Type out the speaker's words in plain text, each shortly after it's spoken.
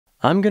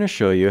I'm going to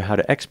show you how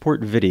to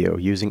export video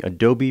using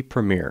Adobe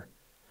Premiere.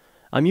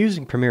 I'm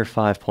using Premiere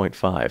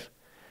 5.5.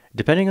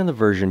 Depending on the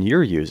version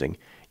you're using,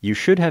 you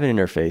should have an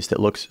interface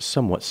that looks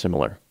somewhat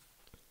similar.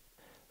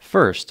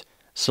 First,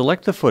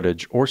 select the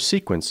footage or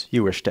sequence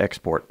you wish to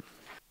export.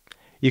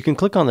 You can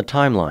click on the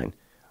timeline.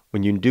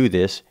 When you do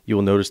this, you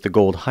will notice the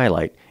gold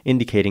highlight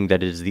indicating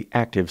that it is the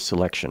active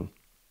selection.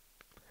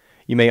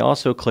 You may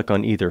also click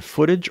on either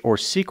footage or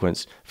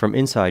sequence from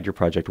inside your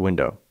project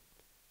window.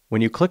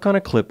 When you click on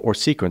a clip or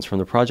sequence from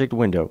the project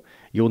window,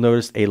 you'll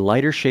notice a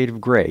lighter shade of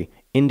gray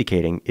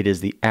indicating it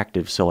is the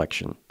active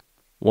selection.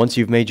 Once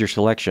you've made your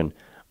selection,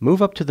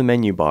 move up to the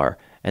menu bar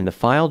and the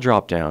File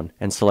drop-down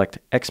and select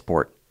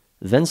Export,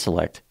 then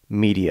select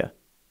Media.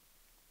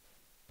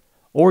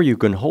 Or you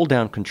can hold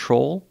down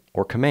Control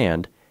or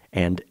Command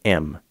and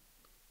M.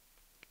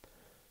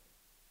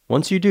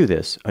 Once you do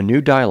this, a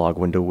new dialog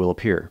window will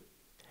appear.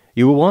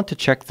 You will want to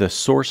check the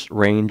Source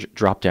Range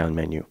drop-down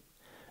menu.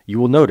 You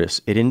will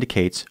notice it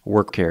indicates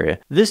work area.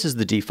 This is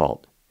the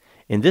default.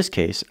 In this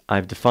case,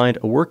 I've defined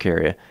a work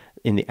area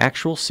in the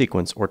actual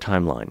sequence or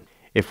timeline.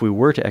 If we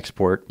were to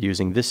export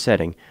using this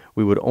setting,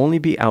 we would only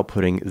be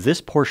outputting this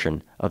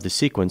portion of the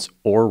sequence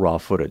or raw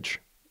footage.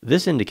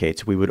 This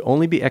indicates we would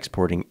only be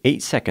exporting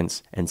 8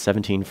 seconds and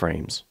 17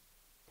 frames.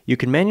 You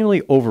can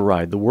manually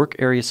override the work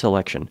area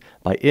selection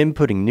by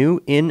inputting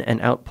new in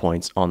and out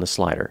points on the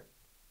slider.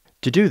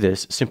 To do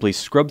this, simply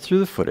scrub through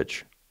the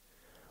footage.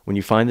 When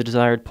you find the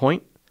desired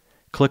point,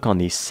 click on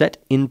the Set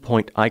In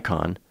Point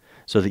icon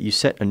so that you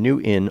set a new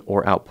in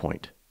or out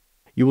point.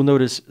 You will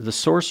notice the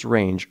source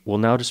range will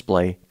now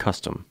display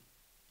Custom.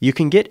 You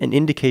can get an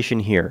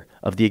indication here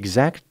of the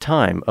exact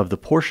time of the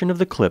portion of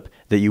the clip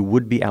that you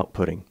would be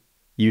outputting.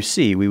 You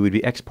see we would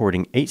be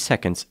exporting 8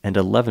 seconds and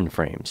 11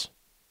 frames.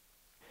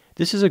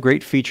 This is a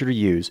great feature to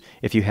use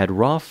if you had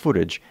raw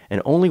footage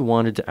and only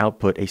wanted to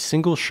output a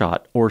single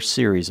shot or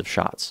series of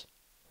shots.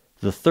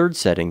 The third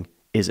setting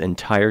is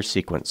Entire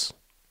Sequence.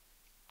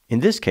 In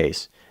this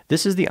case,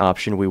 this is the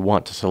option we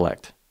want to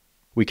select.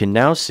 We can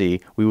now see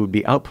we would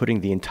be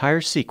outputting the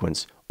entire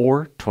sequence,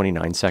 or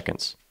 29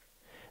 seconds.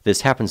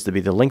 This happens to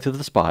be the length of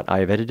the spot I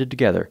have edited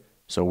together,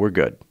 so we're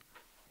good.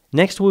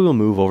 Next, we will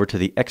move over to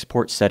the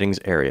Export Settings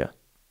area.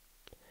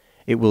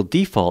 It will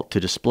default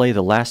to display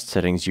the last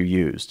settings you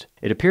used.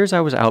 It appears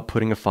I was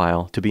outputting a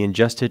file to be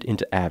ingested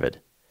into Avid,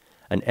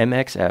 an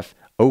MXF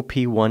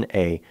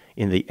OP1A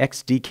in the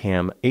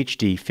XDCAM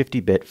HD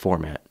 50-bit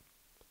format.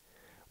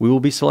 We will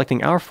be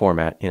selecting our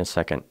format in a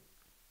second.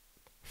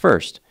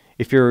 First,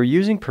 if you're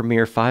using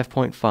Premiere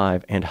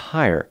 5.5 and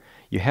higher,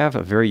 you have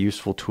a very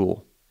useful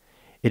tool.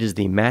 It is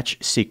the Match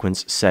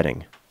Sequence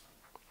setting.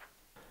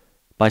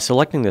 By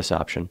selecting this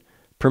option,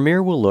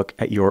 Premiere will look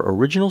at your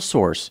original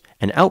source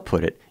and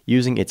output it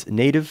using its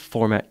native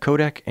format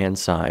codec and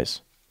size.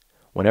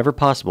 Whenever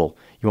possible,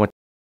 you want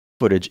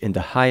footage in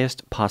the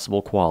highest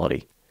possible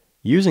quality.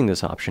 Using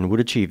this option would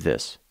achieve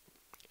this.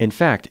 In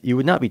fact, you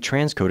would not be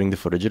transcoding the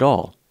footage at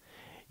all.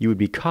 You would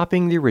be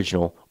copying the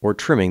original or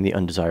trimming the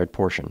undesired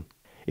portion.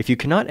 If you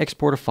cannot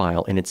export a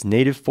file in its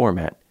native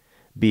format,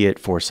 be it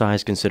for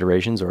size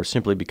considerations or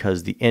simply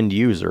because the end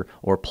user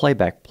or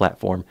playback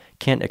platform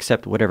can't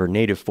accept whatever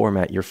native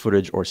format your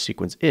footage or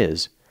sequence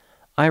is,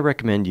 I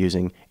recommend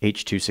using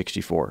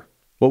H.264.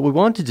 What we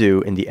want to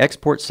do in the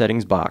Export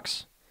Settings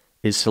box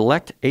is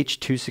select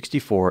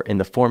H.264 in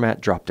the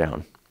Format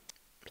dropdown.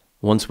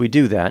 Once we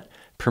do that,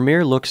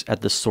 Premiere looks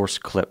at the source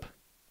clip.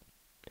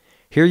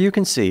 Here you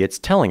can see it's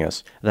telling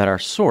us that our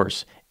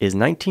source is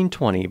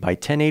 1920 by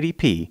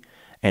 1080p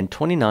and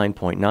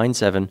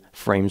 29.97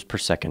 frames per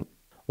second.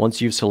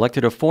 Once you've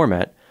selected a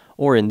format,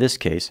 or in this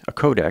case, a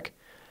codec,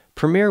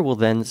 Premiere will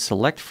then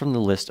select from the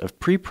list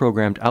of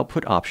pre-programmed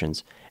output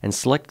options and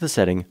select the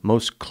setting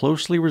most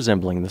closely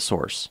resembling the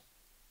source.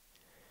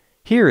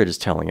 Here it is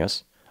telling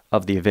us,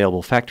 of the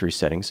available factory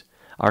settings,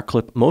 our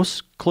clip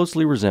most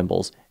closely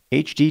resembles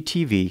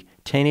HDTV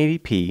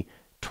 1080p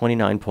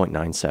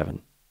 29.97.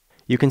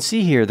 You can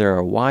see here there are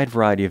a wide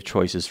variety of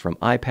choices from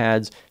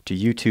iPads to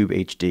YouTube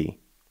HD.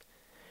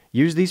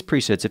 Use these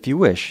presets if you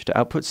wish to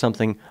output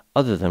something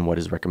other than what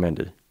is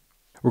recommended.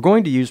 We're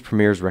going to use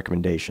Premiere's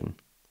recommendation.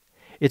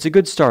 It's a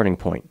good starting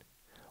point.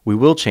 We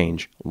will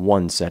change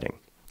one setting.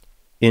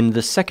 In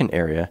the second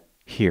area,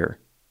 here.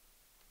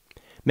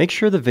 Make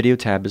sure the Video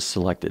tab is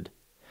selected,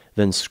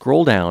 then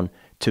scroll down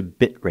to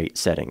Bitrate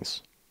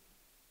Settings.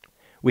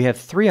 We have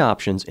 3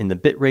 options in the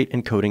Bitrate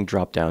Encoding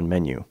drop-down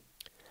menu.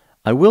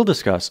 I will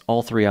discuss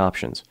all 3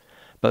 options,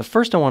 but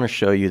first I want to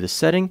show you the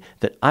setting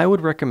that I would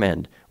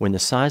recommend when the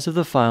size of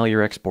the file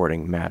you're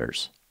exporting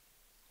matters.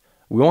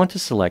 We want to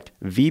select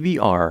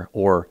VBR,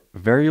 or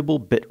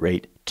Variable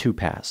Bitrate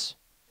 2-Pass.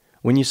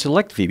 When you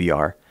select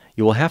VBR,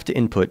 you will have to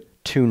input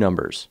 2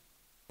 numbers.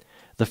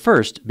 The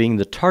first being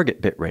the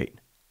target bitrate.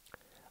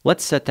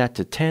 Let's set that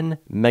to 10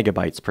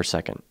 megabytes per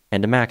second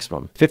and a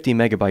maximum 50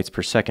 megabytes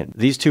per second.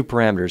 These 2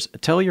 parameters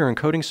tell your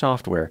encoding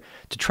software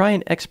to try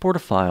and export a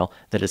file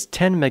that is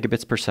 10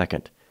 megabits per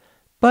second.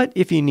 But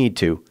if you need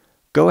to,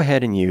 go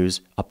ahead and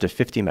use up to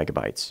 50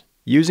 megabytes.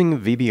 Using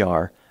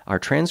VBR, our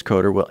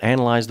transcoder will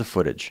analyze the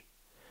footage.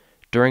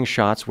 During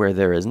shots where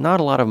there is not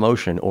a lot of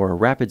motion or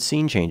rapid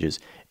scene changes,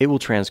 it will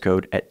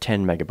transcode at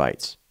 10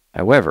 megabytes.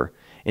 However,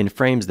 in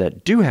frames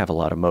that do have a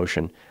lot of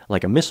motion,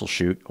 like a missile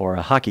shoot or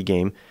a hockey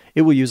game,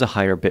 it will use a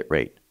higher bit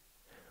rate,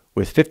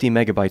 with 50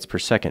 megabytes per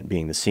second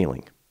being the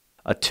ceiling.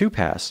 A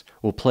 2-pass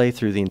will play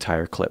through the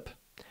entire clip.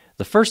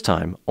 The first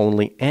time,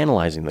 only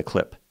analyzing the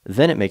clip.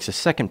 Then it makes a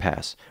second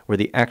pass, where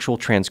the actual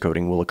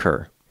transcoding will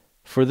occur.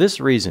 For this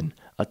reason,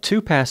 a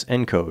 2-pass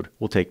encode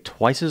will take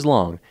twice as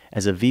long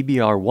as a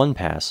VBR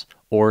 1-pass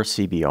or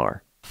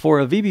CBR. For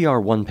a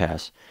VBR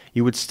 1-pass,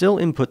 you would still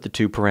input the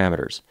two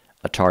parameters,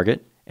 a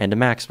target and a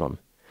maximum,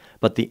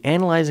 but the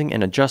analyzing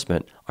and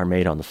adjustment are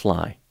made on the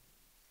fly.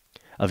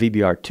 A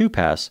VBR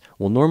 2-pass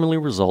will normally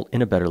result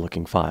in a better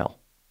looking file.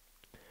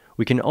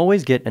 We can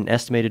always get an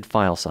estimated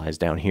file size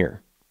down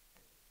here.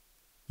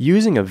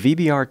 Using a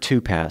VBR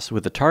 2-pass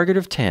with a target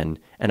of 10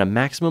 and a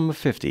maximum of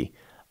 50,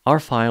 our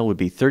file would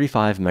be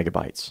 35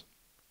 megabytes.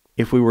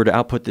 If we were to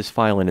output this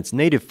file in its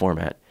native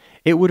format,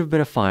 it would have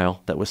been a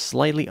file that was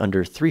slightly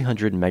under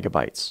 300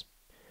 megabytes.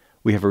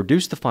 We have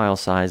reduced the file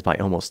size by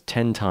almost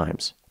 10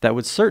 times. That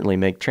would certainly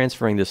make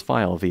transferring this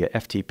file via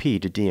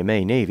FTP to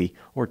DMA Navy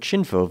or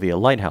Chinfo via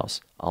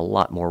Lighthouse a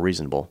lot more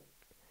reasonable.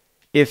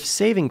 If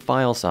saving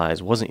file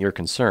size wasn't your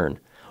concern,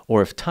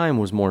 or if time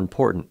was more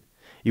important,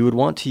 you would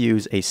want to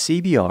use a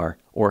CBR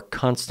or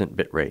constant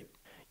bitrate.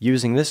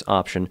 Using this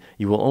option,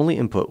 you will only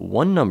input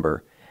one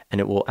number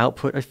and it will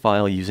output a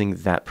file using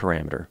that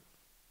parameter.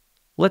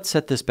 Let's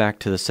set this back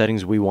to the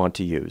settings we want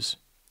to use.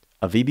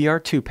 A VBR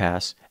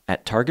 2-pass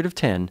at target of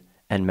 10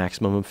 and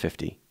maximum of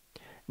 50.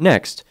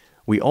 Next,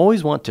 we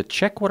always want to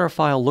check what our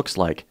file looks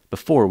like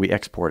before we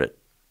export it.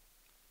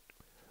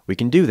 We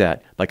can do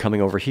that by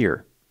coming over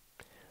here.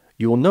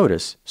 You will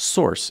notice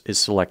Source is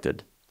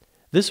selected.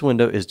 This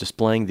window is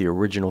displaying the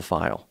original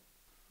file.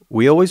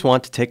 We always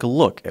want to take a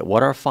look at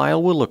what our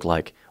file will look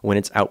like when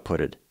it's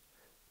outputted.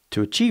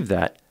 To achieve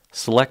that,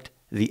 select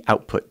the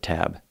Output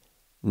tab.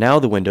 Now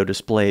the window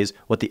displays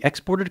what the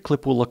exported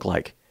clip will look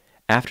like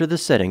after the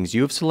settings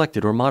you have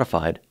selected or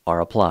modified are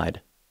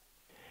applied.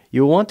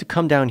 You will want to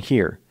come down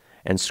here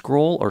and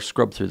scroll or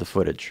scrub through the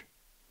footage.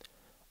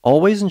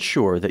 Always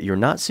ensure that you're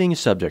not seeing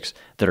subjects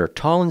that are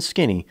tall and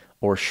skinny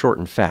or short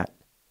and fat.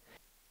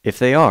 If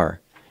they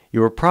are,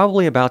 you are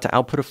probably about to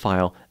output a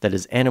file that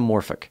is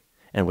anamorphic,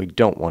 and we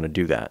don't want to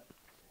do that.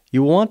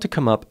 You will want to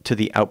come up to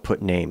the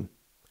output name.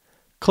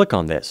 Click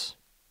on this.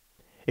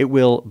 It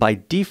will,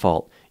 by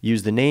default,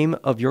 use the name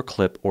of your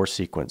clip or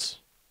sequence.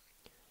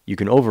 You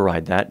can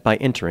override that by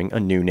entering a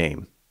new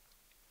name.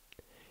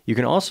 You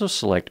can also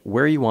select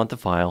where you want the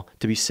file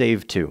to be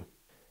saved to.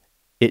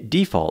 It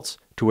defaults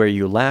to where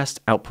you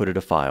last outputted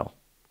a file.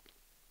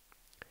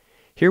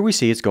 Here we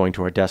see it's going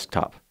to our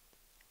desktop.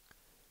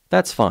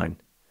 That's fine.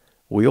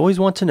 We always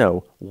want to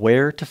know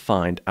where to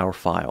find our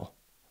file.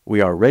 We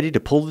are ready to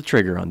pull the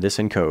trigger on this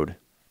encode.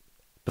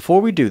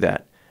 Before we do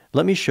that,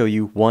 let me show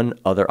you one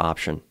other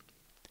option.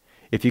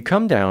 If you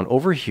come down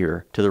over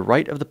here to the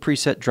right of the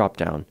preset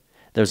dropdown,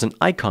 there's an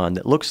icon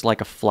that looks like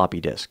a floppy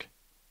disk.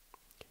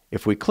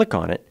 If we click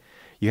on it,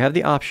 you have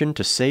the option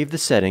to save the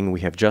setting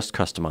we have just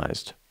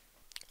customized.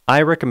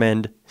 I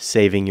recommend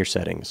saving your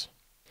settings.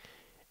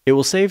 It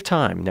will save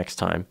time next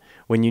time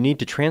when you need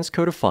to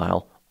transcode a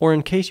file or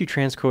in case you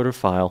transcode a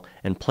file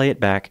and play it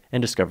back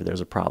and discover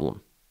there's a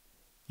problem.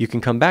 You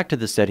can come back to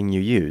the setting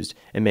you used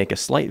and make a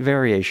slight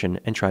variation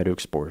and try to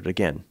export it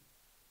again.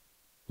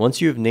 Once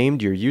you have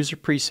named your user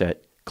preset,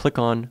 click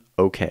on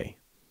OK.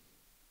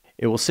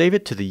 It will save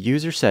it to the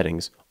user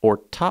settings or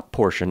top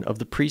portion of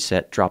the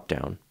preset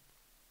dropdown.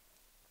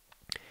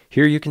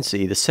 Here you can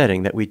see the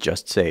setting that we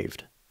just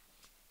saved.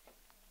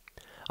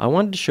 I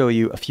wanted to show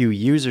you a few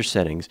user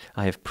settings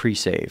I have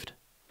pre-saved.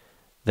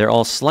 They're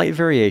all slight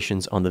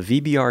variations on the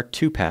VBR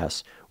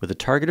 2-pass with a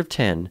target of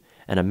 10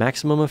 and a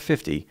maximum of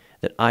 50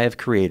 that I have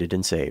created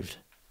and saved.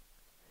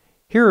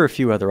 Here are a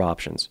few other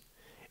options.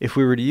 If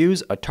we were to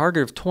use a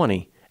target of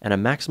 20 and a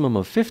maximum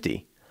of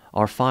 50,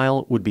 our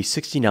file would be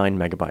 69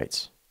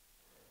 megabytes.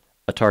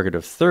 A target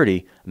of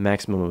 30, a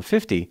maximum of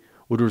 50,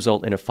 would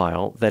result in a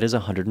file that is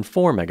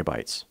 104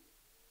 megabytes.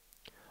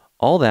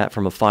 All that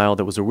from a file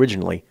that was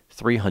originally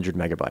 300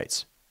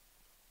 megabytes.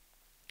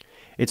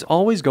 It's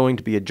always going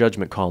to be a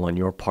judgment call on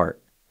your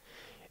part.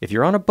 If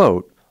you're on a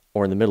boat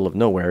or in the middle of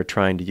nowhere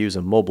trying to use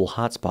a mobile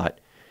hotspot,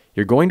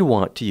 you're going to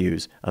want to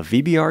use a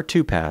VBR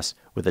 2-pass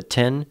with a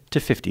 10 to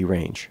 50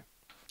 range.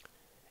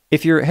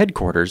 If you're at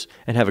headquarters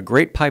and have a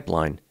great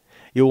pipeline,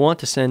 you'll want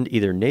to send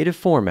either native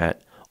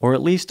format or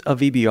at least a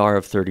VBR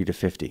of 30 to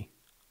 50,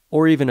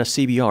 or even a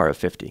CBR of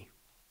 50.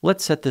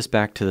 Let's set this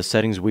back to the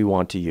settings we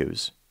want to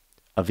use.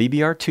 A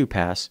VBR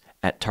 2-pass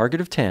at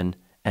target of 10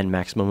 and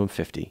maximum of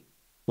 50.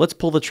 Let's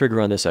pull the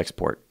trigger on this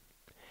export.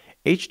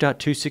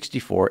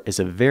 H.264 is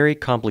a very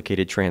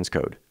complicated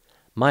transcode.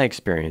 My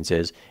experience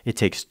is it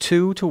takes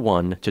 2 to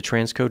 1 to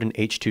transcode an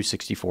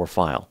H.264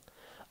 file.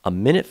 A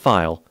minute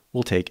file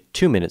will take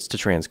 2 minutes to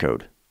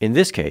transcode. In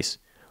this case,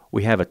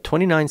 we have a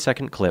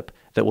 29-second clip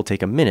that will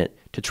take a minute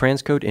to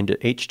transcode into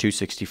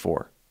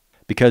H.264.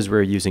 Because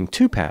we're using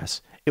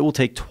 2-pass, it will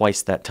take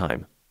twice that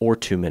time, or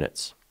 2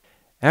 minutes.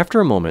 After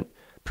a moment,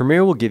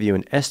 Premiere will give you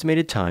an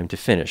estimated time to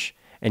finish,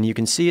 and you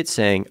can see it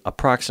saying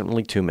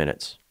approximately 2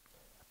 minutes.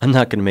 I'm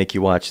not going to make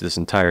you watch this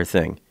entire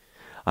thing.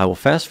 I will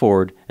fast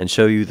forward and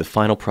show you the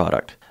final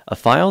product, a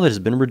file that has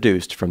been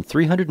reduced from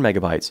 300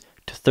 megabytes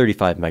to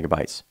 35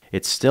 megabytes.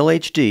 It's still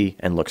HD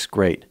and looks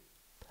great.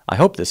 I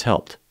hope this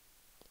helped.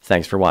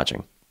 Thanks for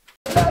watching.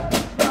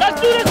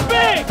 Let's do this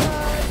big!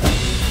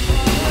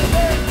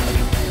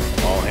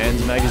 All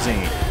Hands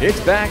Magazine. It's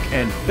back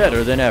and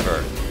better than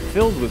ever.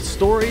 Filled with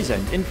stories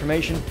and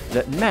information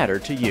that matter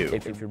to you.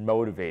 If you're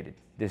motivated,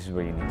 this is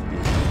where you need to be.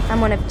 I'm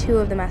one of 2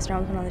 of the master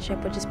helmsmen on the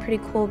ship, which is pretty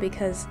cool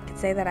because I could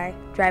say that I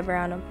drive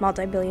around a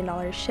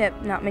multi-billion-dollar ship.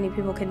 Not many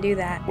people can do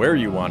that. Where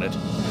you want it,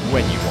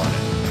 when you want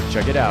it.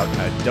 Check it out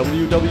at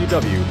www.ah.mil.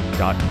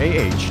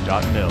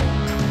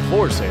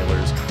 For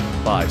sailors,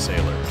 by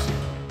sailors.